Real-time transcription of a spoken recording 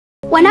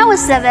When I was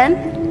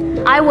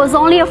 7, I was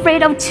only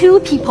afraid of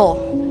 2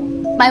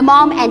 people, my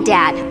mom and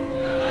dad.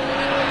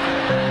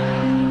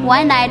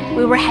 One night,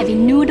 we were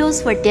having noodles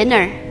for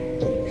dinner.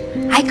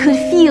 I could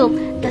feel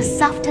the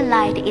soft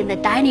light in the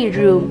dining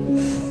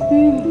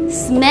room,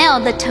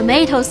 smell the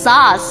tomato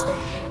sauce,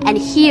 and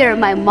hear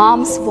my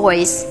mom's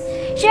voice.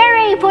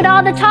 "Sherry, put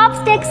all the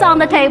chopsticks on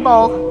the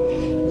table."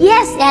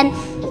 Yes, and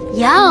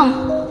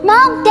yum.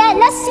 Mom, Dad,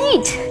 let's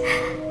eat.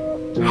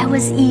 I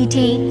was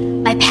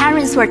eating. My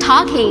parents were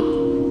talking.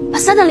 But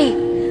suddenly,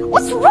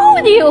 what's wrong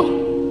with you?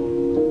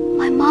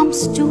 My mom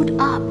stood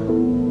up.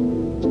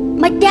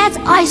 My dad's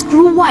eyes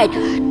grew wide.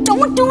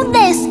 "Don't do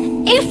this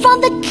in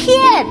front of the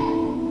kid."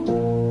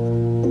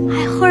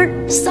 I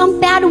heard some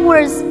bad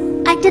words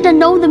I didn't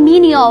know the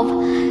meaning of,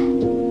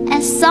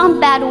 and some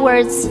bad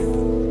words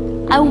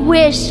I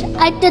wish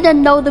I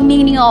didn't know the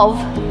meaning of.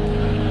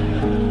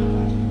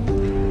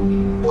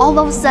 All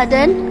of a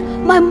sudden,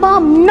 my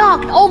mom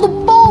knocked all the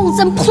bowls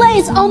and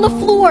plates on the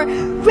floor.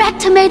 Red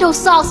tomato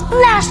sauce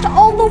splashed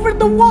all over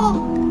the wall.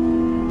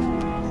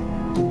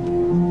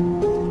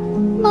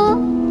 Mom,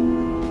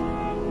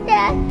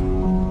 Dad,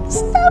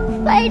 stop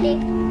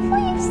fighting,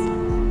 please.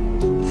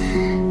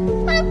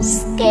 I'm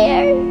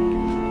scared.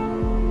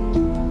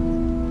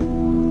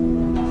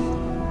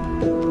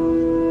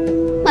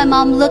 My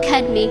mom looked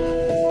at me.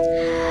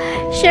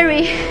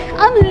 "Sherry,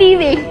 I'm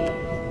leaving.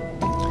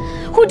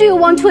 Who do you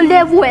want to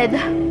live with?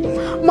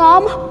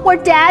 Mom or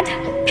Dad?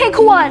 Pick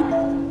one."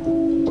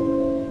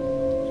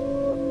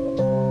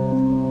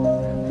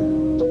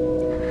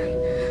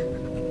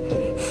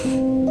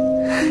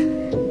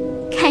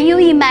 Can you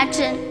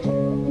imagine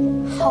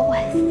how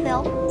I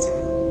felt?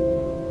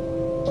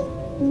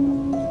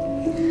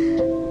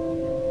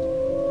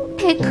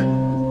 Pick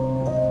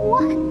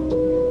one.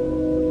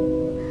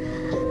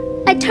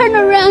 I turned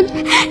around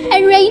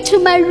and ran into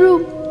my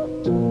room.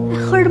 I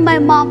heard my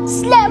mom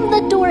slam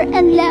the door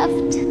and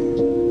left.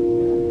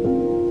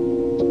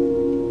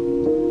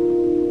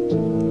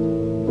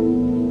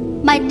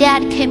 My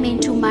dad came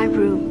into my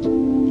room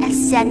and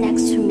sat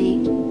next to me.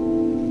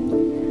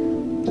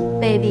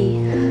 "Baby,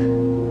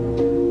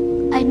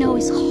 I know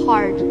it's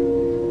hard,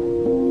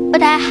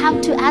 but I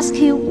have to ask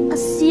you a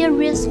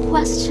serious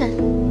question.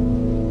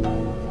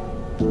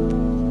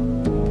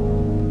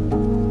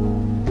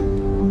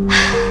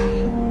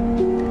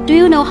 Do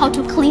you know how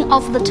to clean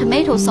off the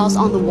tomato sauce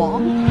on the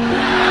wall?"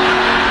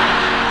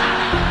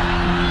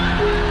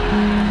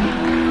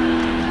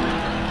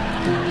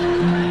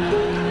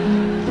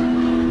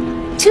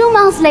 Two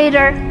months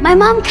later, my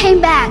mom came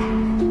back.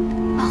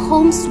 A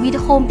home sweet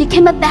home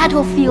became a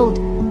battlefield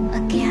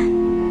again.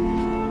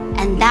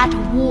 And that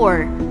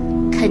war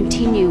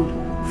continued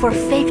for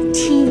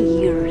 15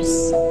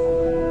 years.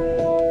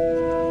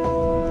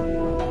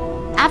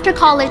 After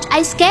college, I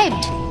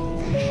escaped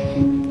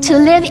to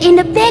live in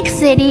a big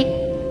city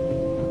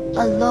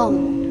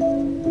alone.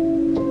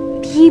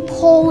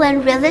 People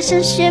and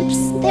relationships,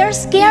 they're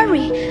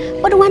scary.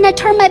 But when I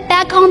turn my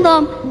back on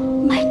them,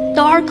 my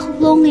dark,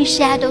 lonely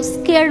shadow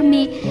scared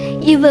me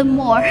even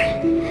more.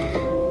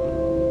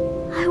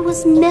 I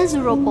was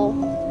miserable.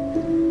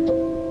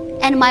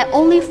 And my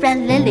only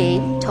friend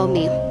Lily told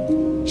me,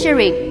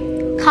 "Sherry,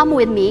 come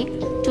with me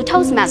to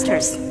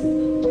Toastmasters."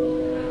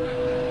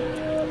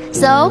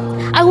 So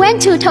I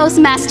went to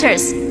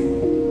Toastmasters.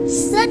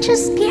 Such a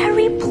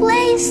scary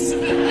place.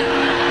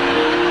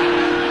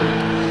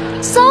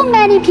 So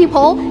many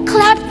people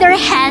clapped their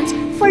hands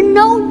for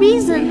no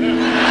reason.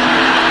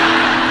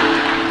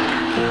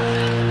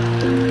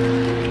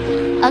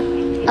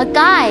 A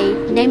guy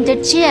named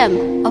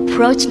Jim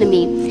approached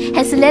me.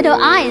 His little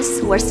eyes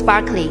were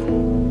sparkling.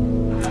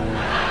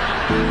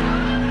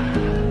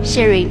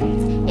 "Sherry,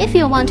 if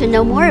you want to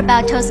know more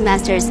about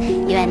Toastmasters,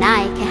 you and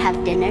I can have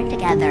dinner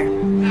together."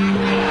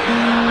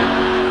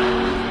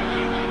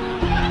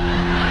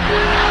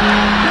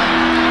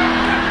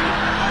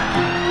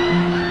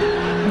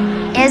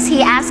 Is he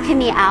asking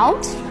me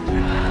out?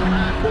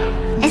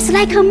 It's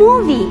like a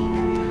movie,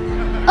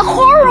 a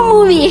horror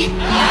movie.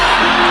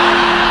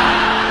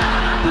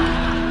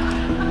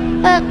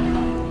 But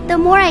the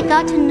more I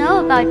got to know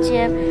about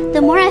Jim,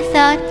 the more I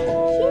thought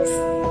he's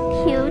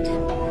cute,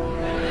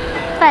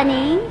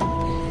 funny,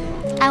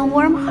 and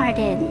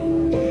warm-hearted.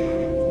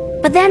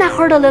 But then I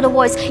heard a little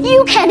voice,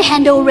 "You can't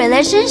handle a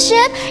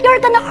relationship.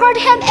 You're gonna hurt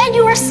him and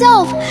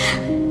yourself."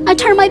 I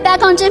turned my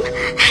back on Jim.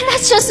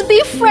 "Let's just be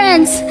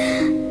friends."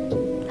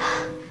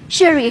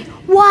 "Sherry,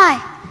 why?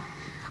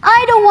 I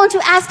don't want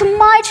to ask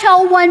my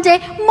child one day,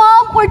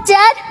 'Mom or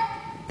Dad,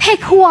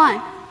 pick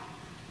one.'"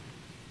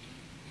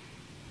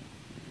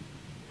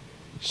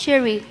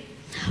 "Sherry,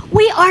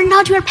 we are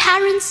not your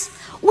parents.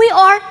 We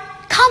are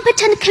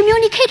competent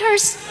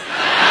communicators."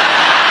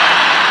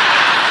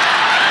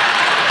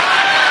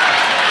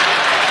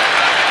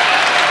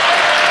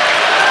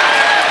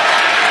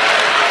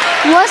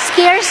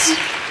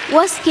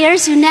 What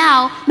scares you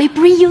now may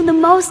bring you the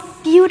most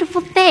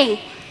beautiful thing.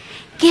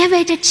 Give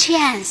it a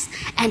chance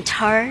and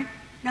turn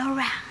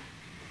around.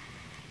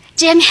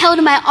 Jim held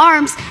my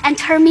arms and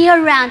turned me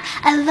around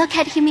and looked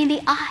at him in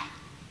the eye.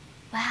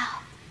 wow,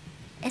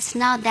 it's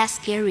not that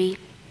scary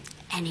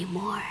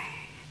anymore.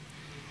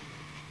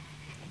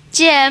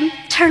 Jim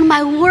turned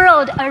my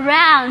world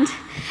around,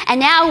 and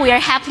now we are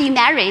happily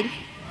married.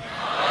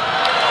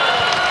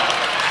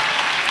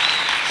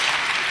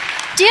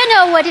 Do you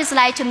know what it's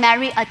like to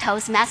marry a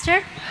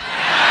Toastmaster?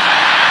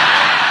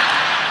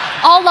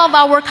 All of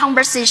our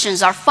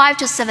conversations are 5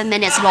 to 7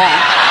 minutes long.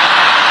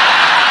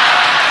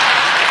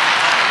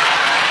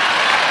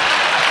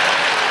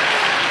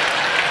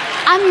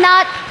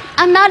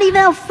 I'm not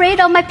even afraid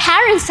of my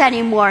parents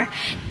anymore.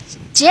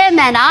 Jim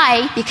and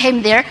I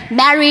became their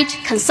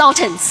marriage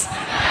consultants.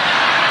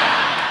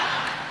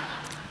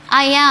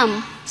 I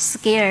am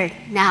scared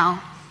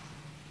now,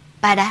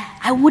 but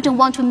I wouldn't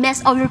want to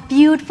mess up your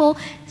beautiful,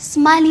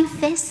 smiling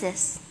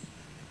faces.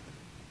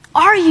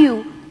 Are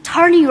you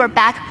turning your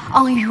back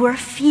on your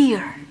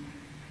fear?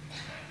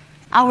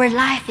 Our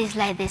life is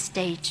like this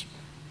stage.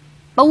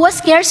 But what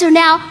scares you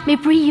now may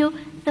bring you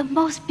the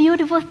most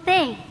beautiful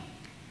thing.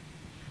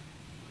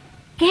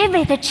 Give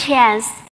it a chance.